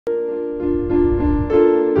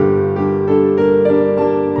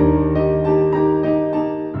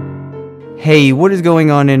Hey, what is going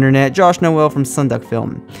on, internet? Josh Noel from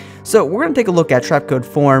SonduckFilm. So we're going to take a look at Trapcode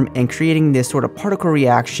Form and creating this sort of particle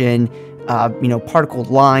reaction, particle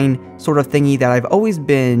line sort of thingy that I've always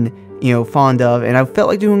been, fond of, and I felt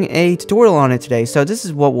like doing a tutorial on it today. So this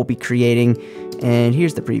is what we'll be creating, and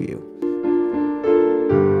here's the preview.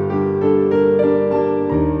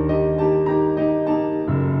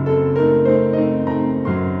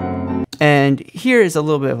 And here is a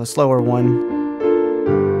little bit of a slower one.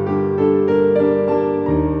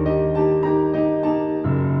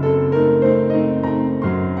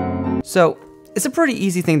 So it's a pretty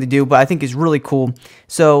easy thing to do, but I think it's really cool.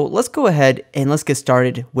 So let's go ahead and let's get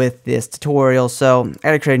started with this tutorial. So I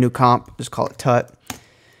gotta create a new comp, just call it Tut.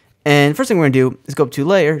 And first thing we're gonna do is go up to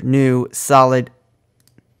Layer, New, Solid,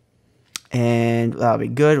 and that'll be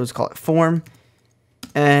good. Let's call it Form.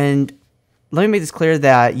 And let me make this clear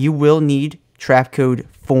that you will need Trapcode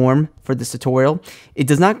Form for this tutorial. It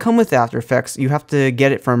does not come with After Effects. You have to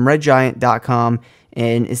get it from redgiant.com.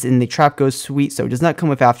 And it's in the Trapcode suite, so it does not come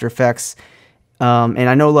with After Effects. And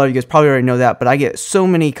I know a lot of you guys probably already know that, but I get so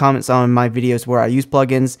many comments on my videos where I use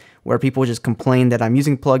plugins, where people just complain that I'm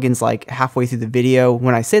using plugins like halfway through the video,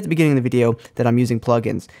 when I say at the beginning of the video that I'm using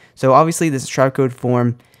plugins. So obviously this is Trapcode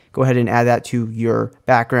Form. Go ahead and add that to your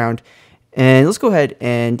background. And let's go ahead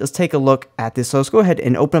and let's take a look at this. So let's go ahead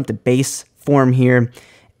and open up the base form here.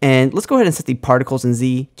 And let's go ahead and set the particles in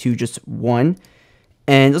Z to just 1.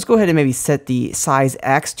 And let's go ahead and maybe set the size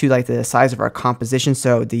X to like the size of our composition.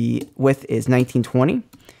 So the width is 1920.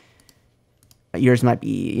 Yours might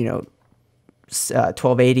be,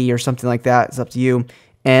 1280 or something like that. It's up to you.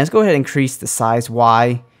 And let's go ahead and increase the size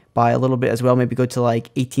Y by a little bit as well. Maybe go to like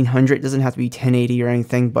 1800. It doesn't have to be 1080 or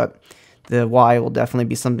anything, but the Y will definitely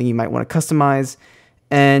be something you might want to customize.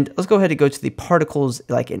 And let's go ahead and go to the particles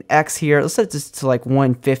like in X here. Let's set this to like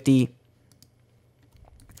 150.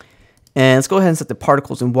 And let's go ahead and set the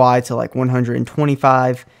particles in Y to like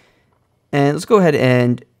 125. And let's go ahead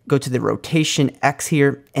and go to the rotation X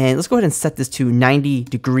here. And let's go ahead and set this to 90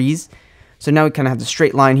 degrees. So now we kind of have the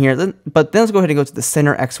straight line here. But then let's go ahead and go to the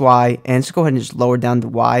center XY. And let's go ahead and just lower down the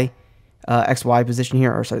Y, XY position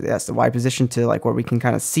here. Or sorry, that's the Y position to like where we can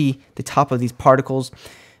kind of see the top of these particles.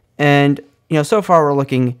 And, so far we're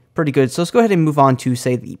looking pretty good. So let's go ahead and move on to,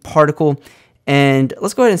 say, the particle. And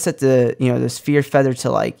let's go ahead and set the, the sphere feather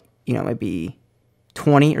to like, maybe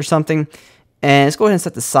 20 or something. And let's go ahead and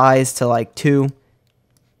set the size to like 2.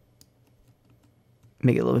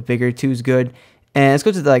 Make it a little bit bigger. 2 is good. And let's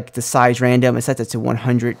go to the size random and set that to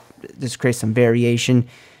 100. Just create some variation.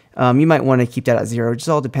 You might want to keep that at 0. It just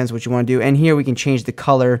all depends what you want to do. And here we can change the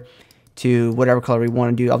color to whatever color we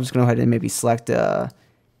want to do. I'm just going to go ahead and maybe select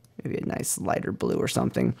maybe a nice lighter blue or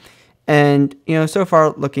something. And, so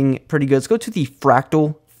far looking pretty good. Let's go to the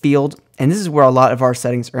fractal field. And this is where a lot of our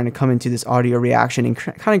settings are going to come into this audio reaction and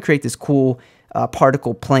kind of create this cool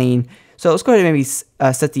particle plane. So let's go ahead and maybe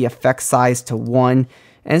set the effect size to 1.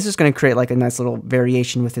 And it's just going to create like a nice little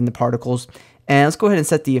variation within the particles. And let's go ahead and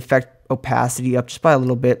set the effect opacity up just by a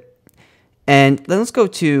little bit. And then let's go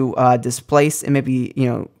to displace and maybe,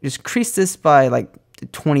 just increase this by like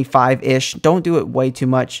 25-ish. Don't do it way too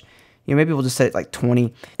much. Maybe we'll just set it like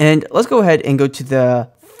 20. And let's go ahead and go to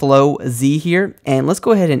the Flow Z here, and let's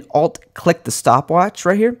go ahead and alt click the stopwatch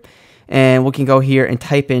right here, and we can go here and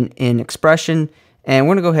type in expression, and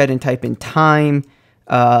we're gonna go ahead and type in time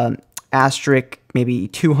asterisk maybe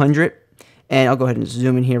 200, and I'll go ahead and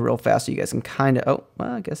zoom in here real fast so you guys can kind of,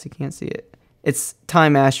 I guess you can't see it. It's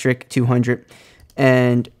time asterisk 200,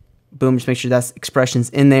 and boom, just make sure that's expressions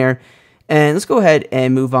in there. And let's go ahead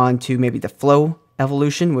and move on to maybe the flow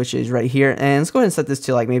evolution, which is right here, and let's go ahead and set this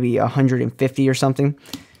to like maybe 150 or something.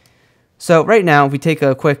 So right now, if we take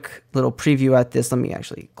a quick little preview at this, let me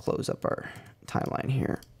actually close up our timeline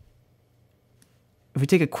here. If we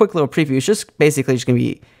take a quick little preview, it's just basically just going to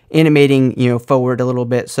be animating, forward a little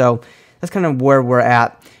bit. So that's kind of where we're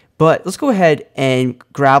at. But let's go ahead and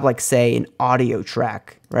grab, like, say, an audio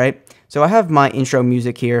track, right? So I have my intro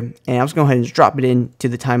music here, and I'm just going to go ahead and just drop it into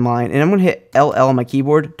the timeline. And I'm going to hit LL on my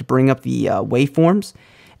keyboard to bring up the waveforms.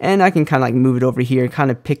 And I can kind of like move it over here and kind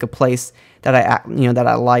of pick a place that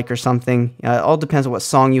I like or something. It all depends on what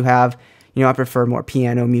song you have. I prefer more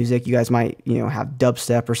piano music. You guys might, have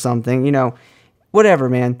dubstep or something, whatever,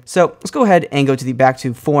 man. So let's go ahead and go to the back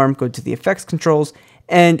to form, go to the effects controls,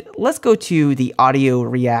 and let's go to the audio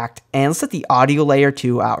react, and let's set the audio layer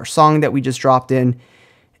to our song that we just dropped in.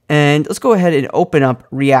 And let's go ahead and open up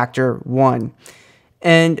Reactor 1.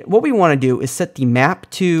 And what we want to do is set the map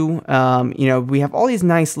to, we have all these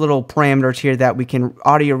nice little parameters here that we can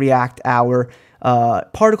audio react our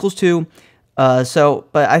particles to.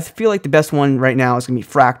 But I feel like the best one right now is going to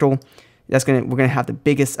be fractal. we're gonna have the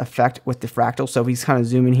biggest effect with the fractal. So if we kind of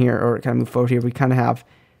zoom in here or kind of move forward here, we kind of have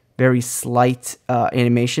very slight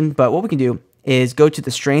animation. But what we can do is go to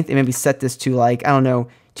the strength and maybe set this to like, I don't know,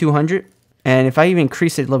 200. And if I even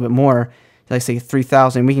increase it a little bit more, like say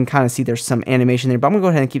 3000, we can kind of see there's some animation there. But I'm gonna go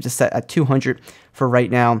ahead and keep this set at 200 for right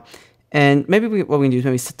now. And maybe what we can do is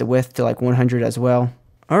maybe set the width to like 100 as well.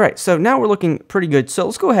 All right, so now we're looking pretty good. So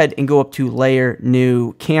let's go ahead and go up to layer,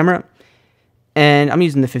 new camera. And I'm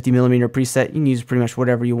using the 50mm preset. You can use pretty much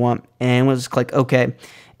whatever you want. And we'll just click OK.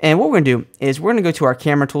 And what we're going to do is we're going to go to our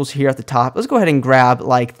camera tools here at the top. Let's go ahead and grab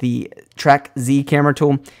like the Track Z camera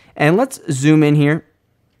tool. And let's zoom in here.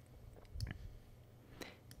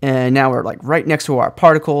 And now we're like right next to our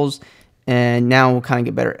particles. And now we'll kind of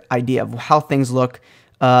get a better idea of how things look.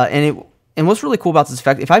 And what's really cool about this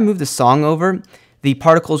effect, if I move the song over, the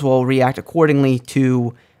particles will react accordingly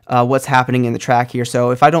to what's happening in the track here.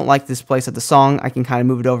 So if I don't like this place of the song, I can kind of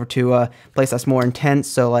move it over to a place that's more intense.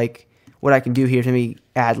 So like what I can do here is maybe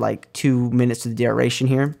add like 2 minutes to the duration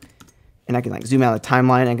here. And I can like zoom out of the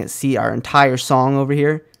timeline. I can see our entire song over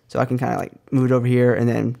here. So I can kind of like move it over here. And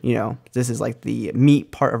then, you know, this is like the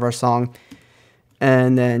meat part of our song.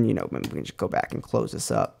 And then, you know, maybe we can just go back and close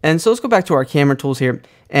this up. And so let's go back to our camera tools here.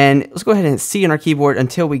 And let's go ahead and C on our keyboard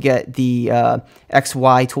until we get the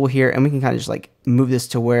XY tool here. And we can kind of just like move this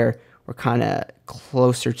to where we're kind of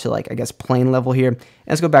closer to like, I guess, plane level here. And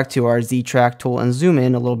let's go back to our Z track tool and zoom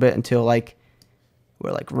in a little bit until like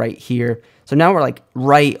we're like right here. So now we're like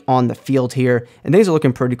right on the field here. And things are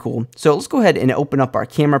looking pretty cool. So let's go ahead and open up our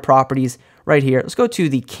camera properties right here. Let's go to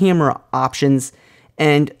the camera options.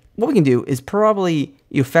 And what we can do is probably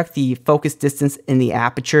you affect the focus distance in the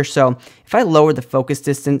aperture. So if I lower the focus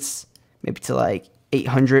distance maybe to like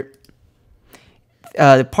 800,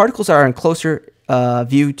 the particles that are in closer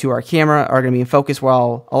view to our camera are going to be in focus,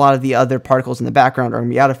 while a lot of the other particles in the background are going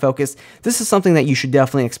to be out of focus. This is something that you should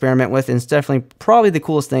definitely experiment with, and it's definitely probably the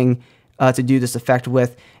coolest thing to do this effect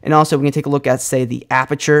with. And also we can take a look at, say, the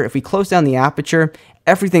aperture. If we close down the aperture,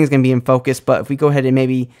 everything's going to be in focus, but if we go ahead and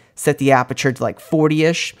maybe set the aperture to like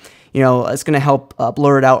 40-ish, you know, it's going to help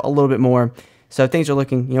blur it out a little bit more. So things are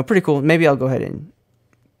looking, you know, pretty cool. Maybe I'll go ahead and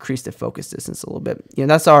increase the focus distance a little bit. You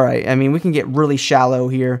know, that's all right. I mean, we can get really shallow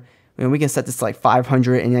here. I mean, we can set this to like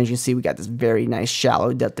 500, and as you can see, we got this very nice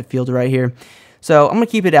shallow depth of field right here. So I'm going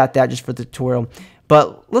to keep it at that just for the tutorial.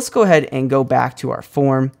 But let's go ahead and go back to our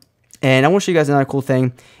form. And I want to show you guys another cool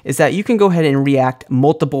thing is that you can go ahead and react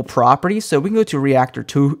multiple properties. So we can go to reactor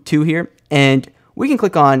 2 here, and we can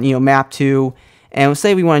click on, you know, map to, and we'll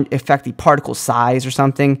say we want to affect the particle size or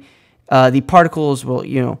something. The particles will,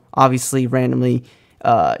 you know, obviously randomly,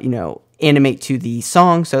 you know, animate to the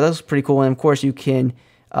song. So that's pretty cool. And of course you can,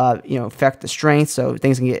 you know, affect the strength. So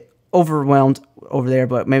things can get overwhelmed over there,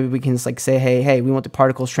 but maybe we can just like say, hey, we want the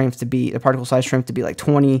particle size strength to be like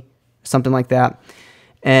 20, something like that.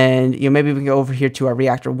 And, you know, maybe we can go over here to our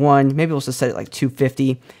reactor 1. Maybe we'll just set it like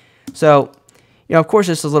 250. So, you know, of course,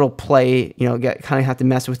 it's a little play, you know, kind of have to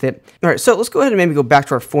mess with it. All right, so let's go ahead and maybe go back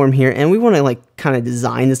to our form here, and we want to like kind of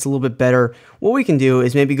design this a little bit better. What we can do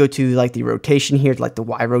is maybe go to like the rotation here, like the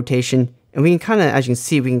Y rotation, and we can kind of, as you can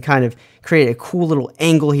see, we can kind of create a cool little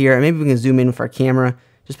angle here, and maybe we can zoom in with our camera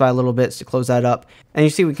just by a little bit to close that up. And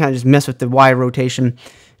you see, we kind of just mess with the Y rotation.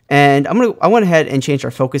 And I went ahead and changed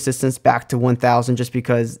our focus distance back to 1000 just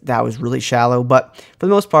because that was really shallow. But for the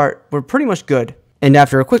most part, we're pretty much good. And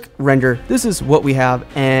after a quick render, this is what we have.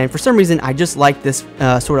 And for some reason, I just like this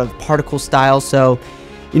sort of particle style. So,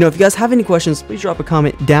 you know, if you guys have any questions, please drop a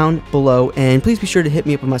comment down below. And please be sure to hit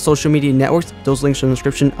me up on my social media networks. Those links are in the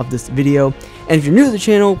description of this video. And if you're new to the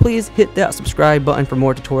channel, please hit that subscribe button for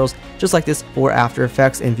more tutorials just like this for After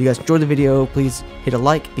Effects. And if you guys enjoyed the video, please hit a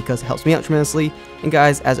like because it helps me out tremendously. And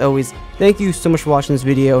guys, as always, thank you so much for watching this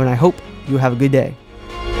video, and I hope you have a good day.